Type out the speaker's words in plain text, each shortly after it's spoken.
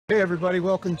Hey everybody,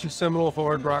 welcome to Seminole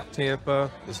Hard Rock, Tampa.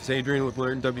 This is Adrian with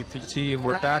LearnWPT, and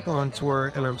we're back on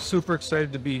tour, and I'm super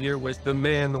excited to be here with the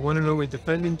man, the one and only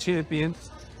defending champion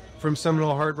from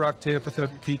Seminole Hard Rock, Tampa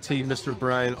WPT, Mr.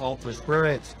 Brian Altman.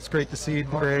 Brian, it's great to see you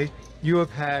today. You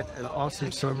have had an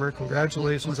awesome summer.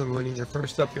 Congratulations on winning your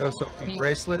first WSOP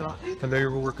bracelet. I know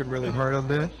you were working really hard on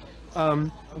that.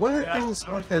 One of the things,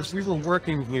 as we were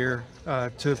working here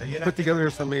to put together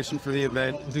information for the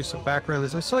event and do some background,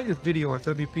 is I saw your video on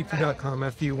WPT.com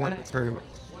after you won the tournament.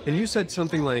 And you said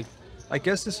something like, I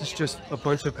guess this is just a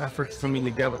bunch of efforts coming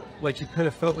together. Like you kind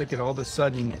of felt like it all of a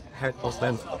sudden had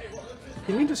momentum.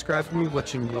 Can you describe for me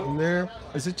what you mean there?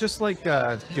 Is it just like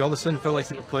you all of a sudden felt like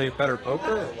you were playing better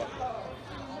poker?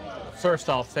 First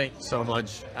off, thank you so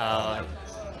much.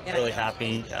 Really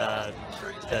happy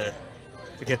to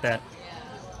get that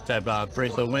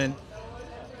bracelet win.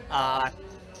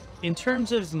 In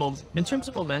terms of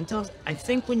momentum, I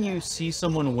think when you see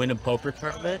someone win a poker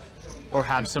tournament or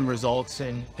have some results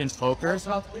in poker,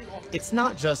 it's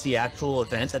not just the actual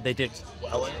event that they did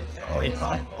well in. It's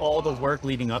all the work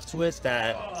leading up to it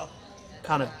that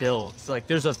kind of builds. Like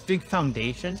there's a big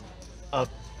foundation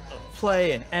of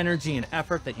play and energy and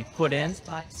effort that you put in,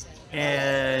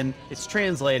 and it's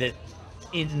translated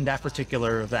in that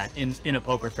particular event in a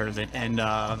poker tournament. And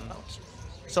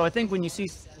so I think when you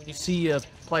see a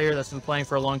player that's been playing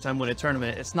for a long time win a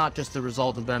tournament, it's not just the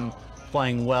result of them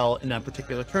playing well in that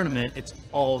particular tournament, it's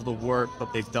all of the work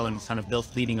that they've done kind of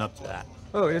built leading up to that.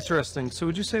 Oh, interesting. So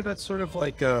would you say that's sort of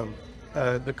like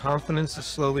the confidence is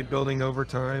slowly building over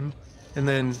time, and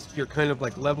then you're kind of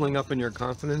like leveling up in your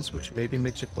confidence, which maybe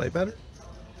makes you play better?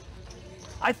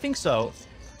 I think so.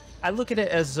 I look at it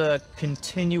as a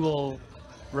continual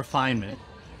refinement.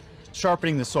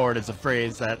 Sharpening the sword is a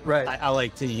phrase that I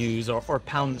like to use, or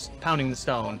pounding the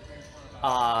stone.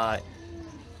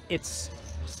 It's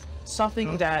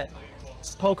something that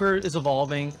poker is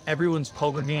evolving. Everyone's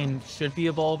poker game should be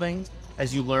evolving.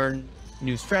 As you learn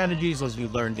new strategies, as you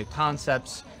learn new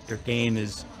concepts, your game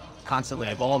is constantly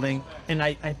evolving. And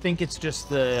I think it's just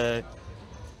the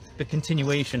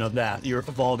continuation of that. You're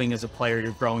evolving as a player,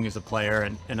 you're growing as a player,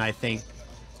 and I think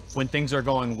when things are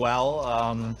going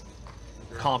well,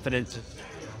 confidence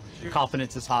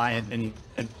is high, and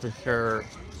for sure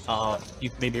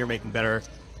maybe you're making better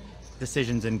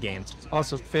decisions in games.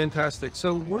 Awesome, fantastic.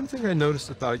 So one thing I noticed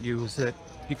about you is that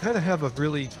you kind of have a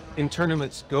really, in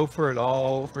tournaments, go for it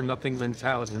all or nothing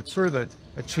mentality. It's sort of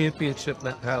a championship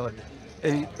mentality.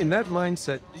 And in that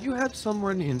mindset, do you have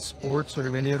someone in sports or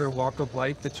in any other walk of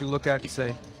life that you look at and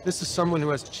say, this is someone who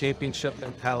has a championship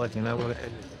mentality and I want to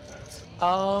end it?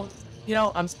 You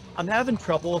know, I'm having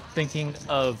trouble thinking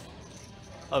of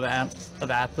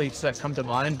athletes that come to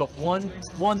mind, but one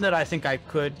that I think I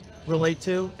could relate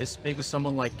to is maybe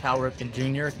someone like Cal Ripken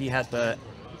Jr. He had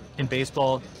in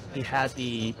baseball, he had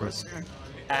the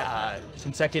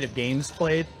consecutive games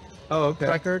played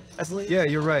record, I believe. Yeah,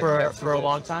 you're right. For a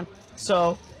long time.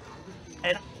 So,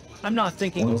 and I'm not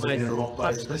thinking of it,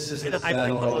 but it's executed a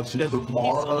strategy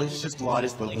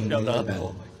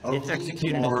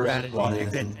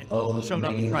and shown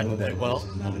up and tried to play well,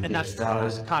 and that's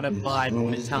kind of my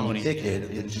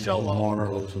mentality. Show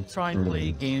up, try and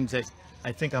play games that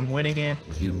I think I'm winning in,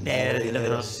 and then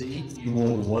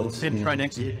try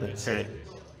next year. So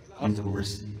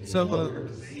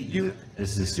you're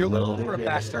looking for a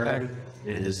back-to-back.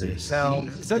 Now, is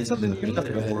that something you've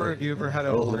done before? Have you ever had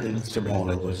a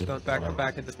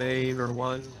back-to-back in the main or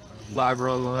one live or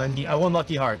online? I won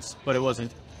Lucky Hearts, but it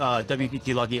wasn't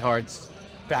WPT Lucky Hearts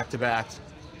back-to-back.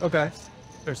 Okay.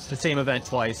 There's the same event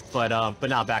twice, but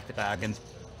not back-to-back. And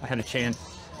I had a chance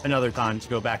another time to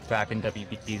go back-to-back in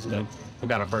WPTs, but I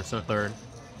got a first and a third.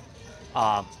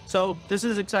 So this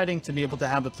is exciting to be able to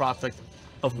have the prospect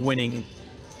of winning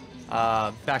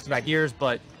back-to-back years,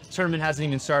 but tournament hasn't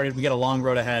even started. We got a long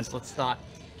road ahead, so let's not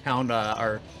count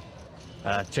our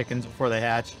chickens before they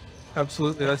hatch.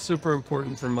 Absolutely, that's super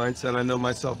important for mindset. I know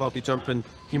myself, I'll be jumping,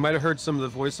 you might have heard some of the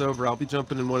voiceover, I'll be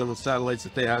jumping in one of the satellites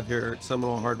that they have here at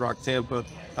Seminole Hard Rock, Tampa.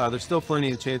 There's still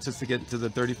plenty of chances to get into the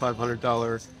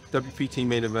 $3,500 WPT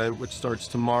main event, which starts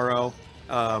tomorrow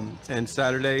and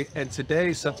Saturday. And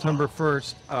today, September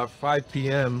 1st, 5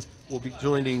 p.m., we'll be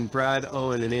joining Brad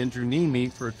Owen and Andrew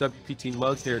Naggy for WPT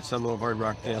Mugs here at Seminole Hard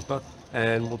Rock, Tampa.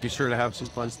 And we'll be sure to have some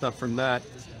fun stuff from that.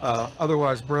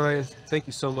 Otherwise, Brian, thank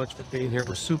you so much for being here.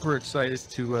 We're super excited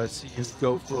to see you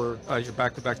go for your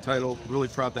back-to-back title. Really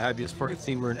proud to have you as part of the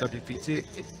team. We're in WPT.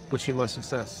 Wish you much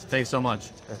success. Thanks so much.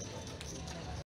 Okay.